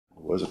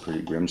was a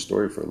pretty grim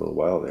story for a little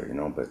while there, you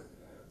know, but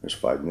there's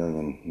 5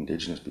 million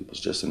indigenous peoples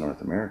just in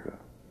North America.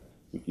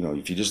 You know,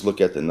 if you just look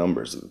at the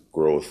numbers, the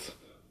growth,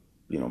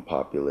 you know,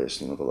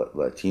 populace, you know, the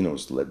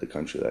Latinos led the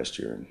country last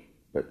year,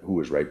 but who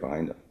was right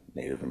behind them?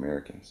 Native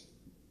Americans.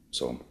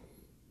 So,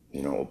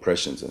 you know,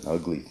 oppression's an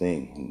ugly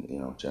thing, and, you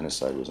know,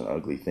 genocide was an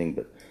ugly thing,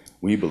 but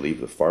we believe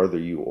the farther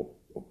you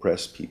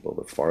oppress people,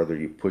 the farther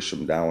you push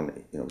them down,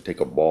 you know, take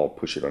a ball,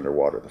 push it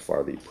underwater, the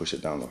farther you push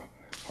it down, the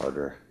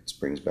harder it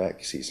springs back.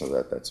 You see, so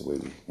that's the way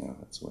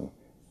that's the way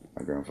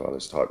my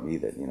grandfathers taught me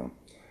that, you know,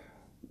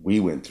 we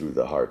went through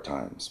the hard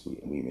times,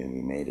 we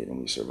made it and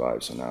we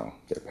survived. So now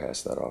they're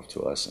passed that off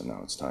to us, and now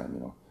it's time, you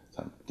know,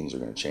 things are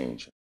going to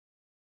change.